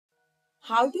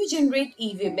How to generate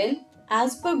e-way bill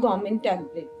as per government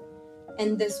template.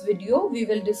 In this video, we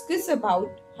will discuss about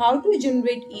how to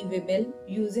generate e-way bill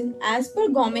using as per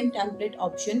government template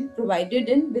option provided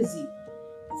in Busy.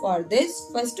 For this,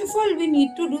 first of all, we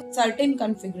need to do certain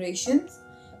configurations,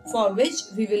 for which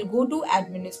we will go to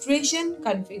Administration,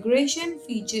 Configuration,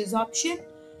 Features option,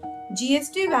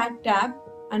 GST VAT tab.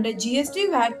 Under GST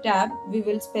VAT tab, we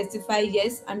will specify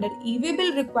yes under e-way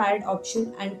bill required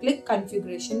option and click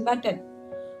Configuration button.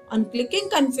 On clicking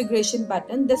Configuration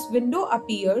button, this window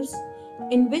appears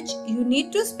in which you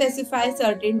need to specify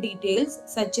certain details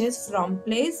such as from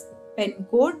place, PIN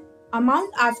code,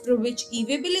 amount after which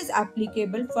e-way bill is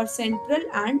applicable for central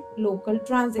and local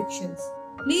transactions.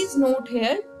 Please note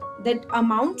here that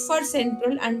amount for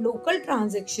central and local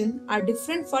transactions are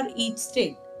different for each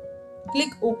state. Click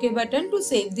OK button to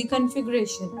save the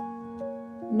configuration.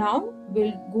 Now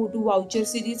we'll go to voucher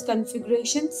series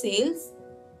configuration, sales,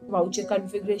 voucher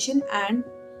configuration and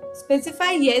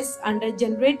specify yes under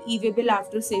generate e-way bill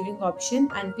after saving option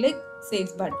and click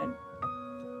save button.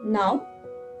 Now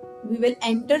we will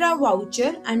enter our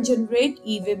voucher and generate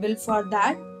e-way bill for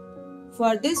that.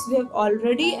 For this we have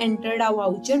already entered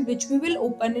our voucher which we will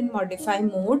open in modify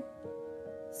mode.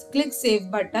 Click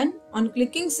save button. On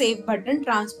clicking save button,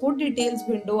 transport details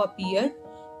window appear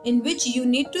in which you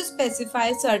need to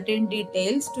specify certain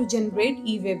details to generate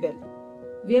e-way bill.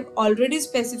 We have already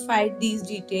specified these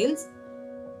details.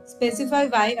 Specify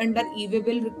Y under e-way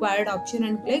bill required option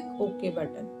and click OK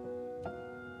button.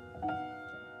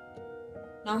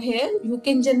 Now here you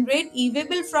can generate e-way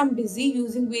bill from Busy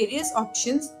using various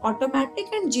options. Automatic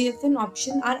and GSN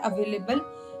option are available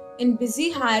in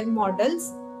Busy higher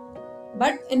models,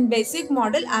 but in basic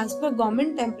model as per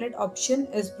government template option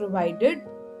is provided.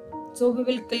 So we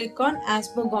will click on as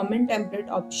per government template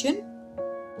option.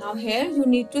 Now here you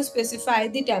need to specify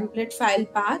the template file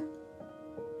path.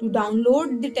 To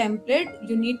download the template,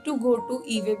 you need to go to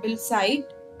e-way bill site,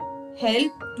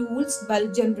 help, tools,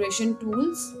 bulk generation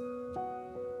tools.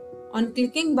 On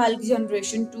clicking bulk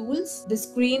generation tools, the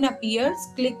screen appears.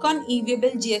 Click on e-way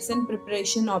bill GSN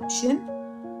preparation option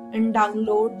and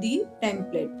download the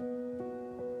template.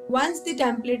 Once the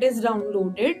template is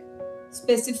downloaded,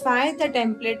 specify the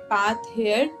template path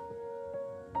here.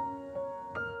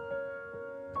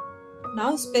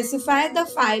 Now specify the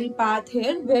file path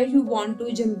here where you want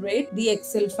to generate the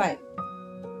Excel file.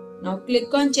 Now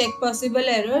click on check possible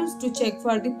errors to check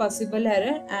for the possible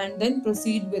error and then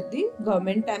proceed with the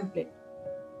government template.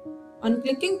 On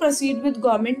clicking proceed with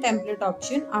government template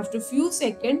option, after few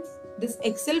seconds, this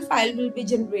Excel file will be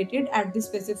generated at the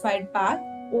specified path.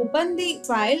 Open the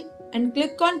file and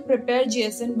click on prepare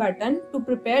GSN button to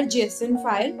prepare GSN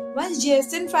file. Once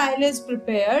GSN file is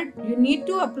prepared, you need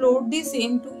to upload the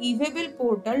same to e-way bill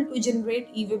portal to generate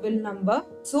e-way bill number.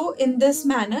 So in this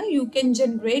manner, you can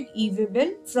generate e-way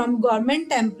bill from government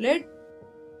template.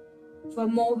 For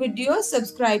more videos,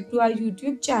 subscribe to our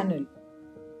YouTube channel.